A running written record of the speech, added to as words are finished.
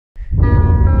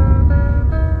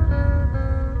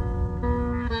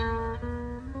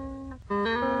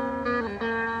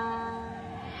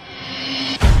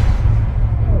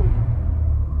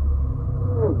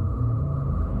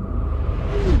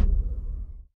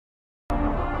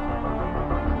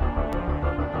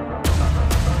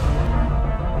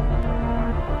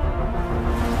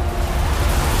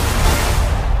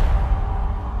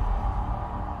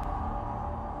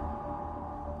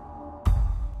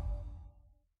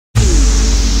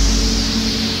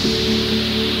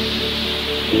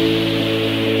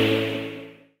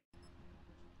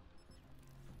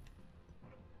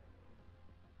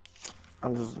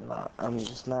not. I'm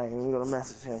just not even gonna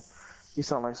message him. You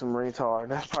sound like some retard.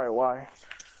 That's probably why.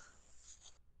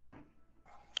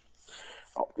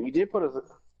 Oh, you put us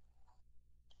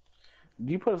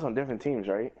on different teams,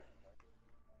 right?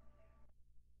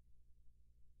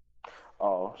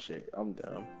 Oh shit, I'm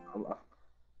dumb. I'm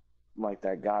like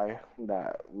that guy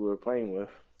that we were playing with.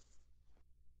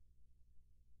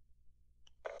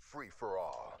 Free for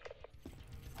all.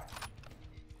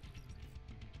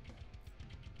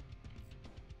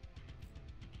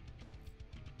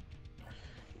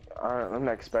 I'm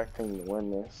not expecting to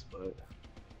win this, but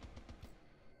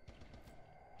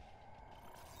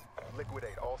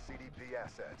Liquidate all CDP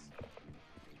assets.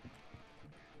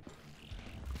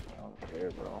 I don't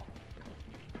care, bro.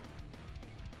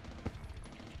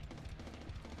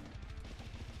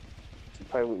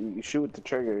 You shoot with the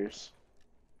triggers.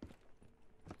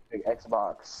 Big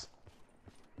Xbox.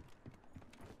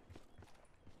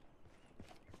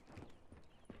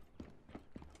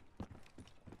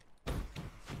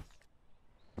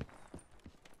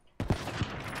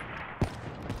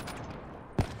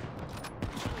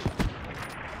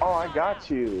 Oh, I got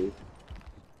you.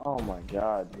 Oh my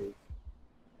god, dude.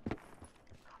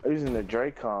 I'm using the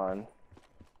Dracon.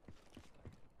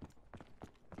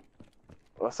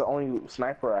 That's the only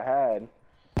sniper I had.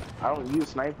 I don't use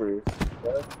snipers.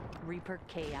 What? Reaper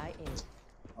KIA.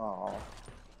 Oh.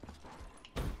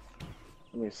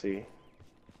 Let me see.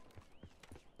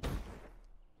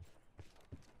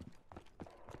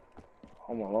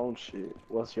 Home Alone shit.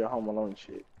 What's your Home Alone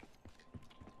shit?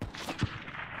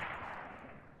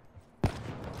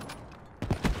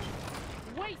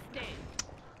 Wasted.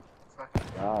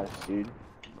 Gosh, dude.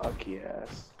 Lucky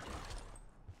ass.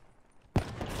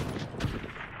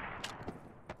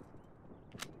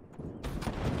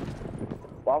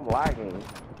 Well, I'm lagging.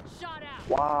 Shot out.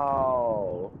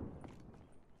 Wow.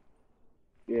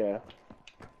 Yeah.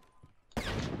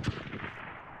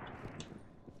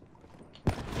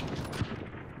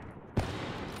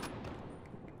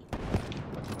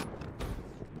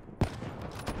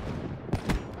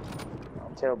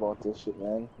 I'm terrible at this shit,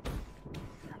 man.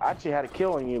 I actually had a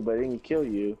kill on you, but it didn't kill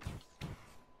you.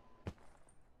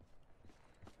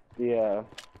 Yeah.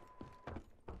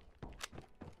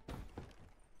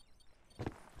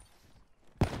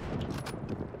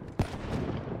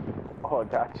 Oh, I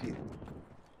got you.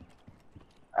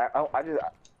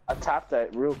 I tapped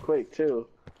that real quick too.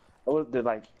 I was did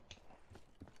like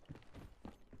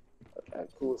that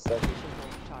cool stuff.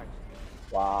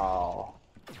 Wow.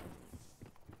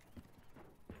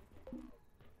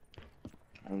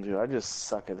 And dude, I just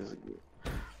suck at this.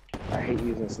 I hate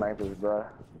using snipers, bruh.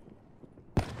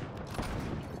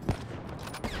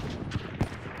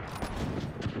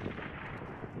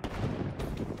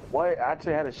 What? I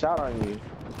actually had a shot on you.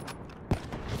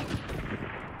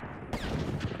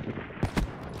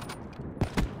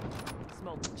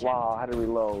 Wow, I had to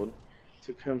reload.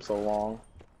 Took him so long.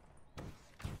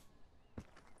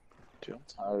 Dude, I'm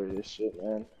tired of this shit,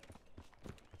 man.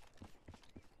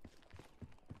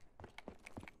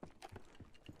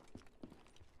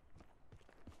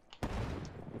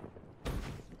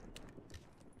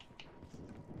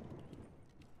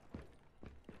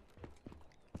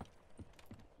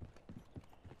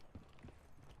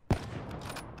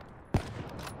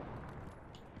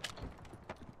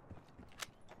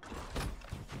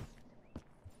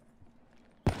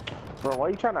 Bro, why are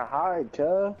you trying to hide,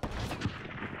 cuz?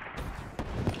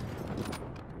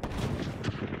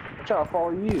 I'm trying to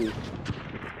follow you.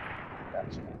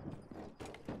 Gotcha.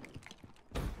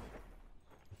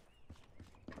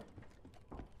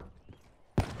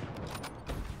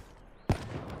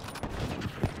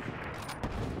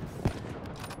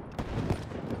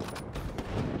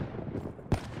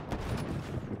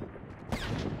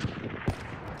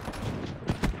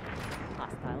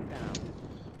 Hostile down.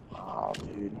 Oh,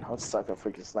 dude, I'm stuck at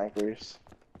freaking snipers.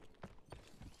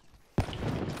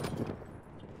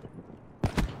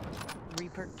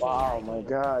 Reaper Wow, KIA. my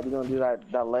god, you gonna do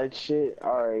that lead shit?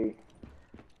 Alright.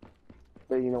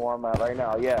 But you know where I'm at right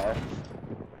now, yeah.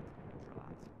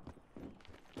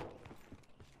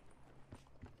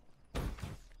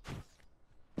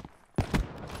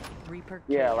 Reaper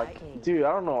Yeah, KIA. like, dude,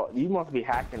 I don't know, you must be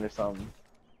hacking or something.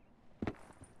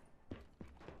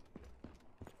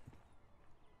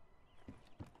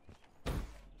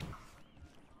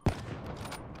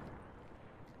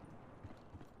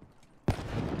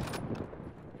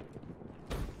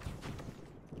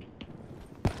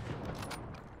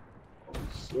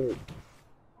 Shit.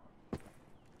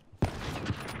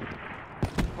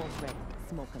 Pulse ready.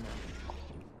 Smoke them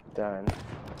out. Done.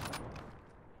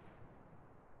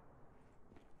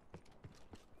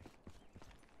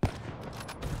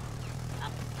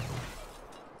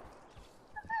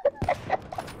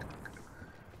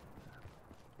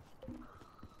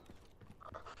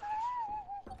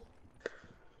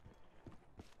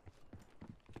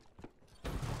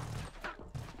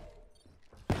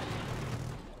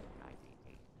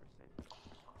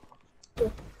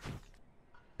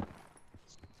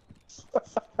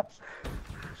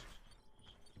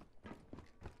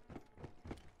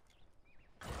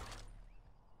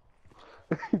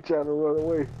 trying to run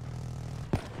away.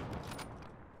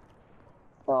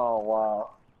 Oh,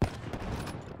 wow.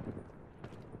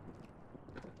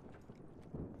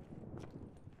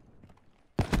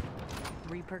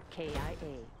 Reaper KIA.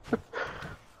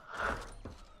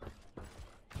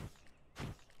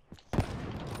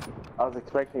 I was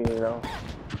expecting, you know.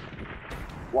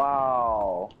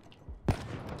 Wow.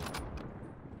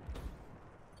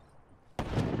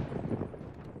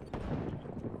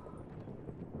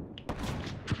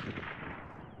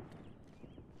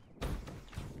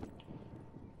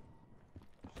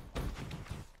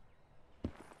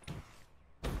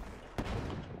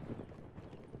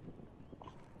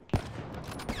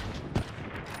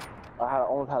 I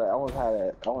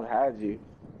almost had you.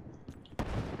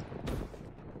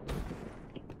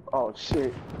 Oh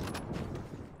shit.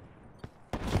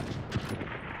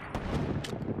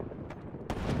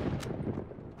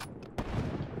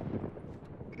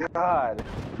 God.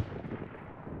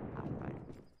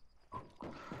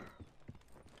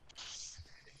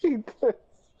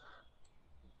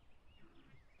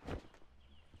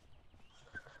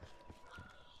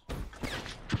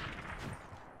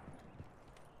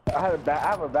 I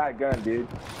have a bad gun, dude.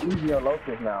 Easy on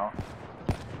locals now.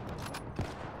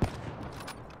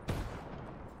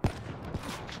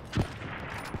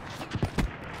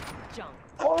 Jump.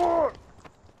 Oh!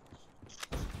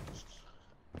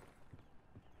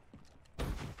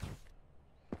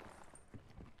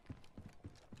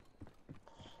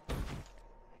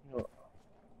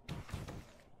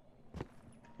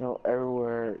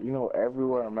 You know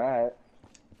everywhere I'm at.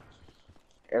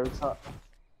 Every time.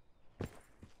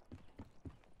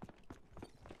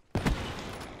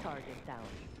 Target down.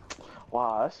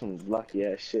 Wow, that's some lucky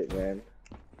ass shit, man.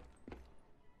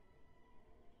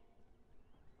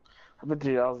 I bet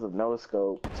you that was a no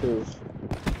scope too.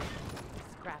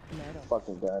 Scrap metal.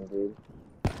 Fucking done, dude.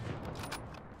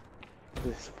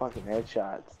 This fucking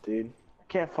headshots, dude. I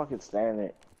can't fucking stand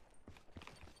it.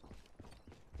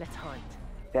 Let's hunt.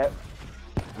 Yep.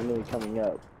 I'm really coming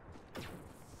up.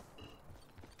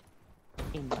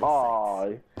 In my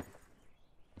Oh. sights.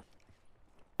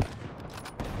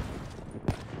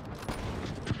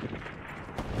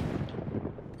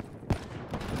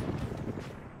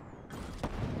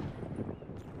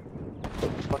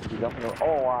 Fucking jumping.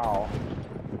 Oh wow.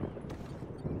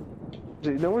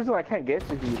 Dude, the reason I can't get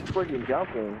you is you freaking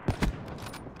jumping.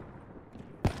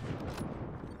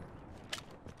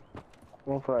 I'm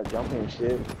going for that jumping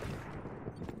shit.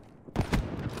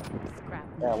 Scrap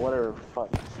Yeah, metal. whatever. Fuck.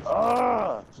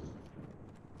 Ugh!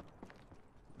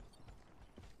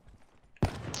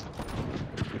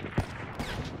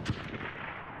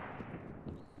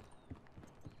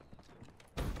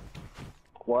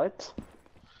 What?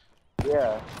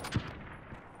 Yeah.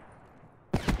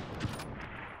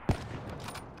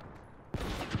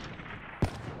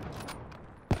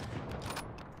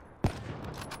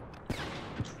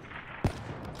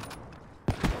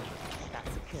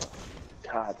 That's a kill.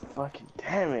 God fucking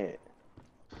damn it.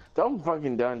 I'm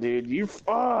fucking done, dude. You just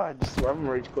I'm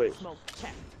rage quit. Smoke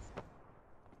check.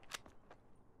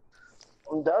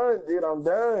 I'm done, dude. I'm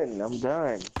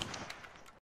done.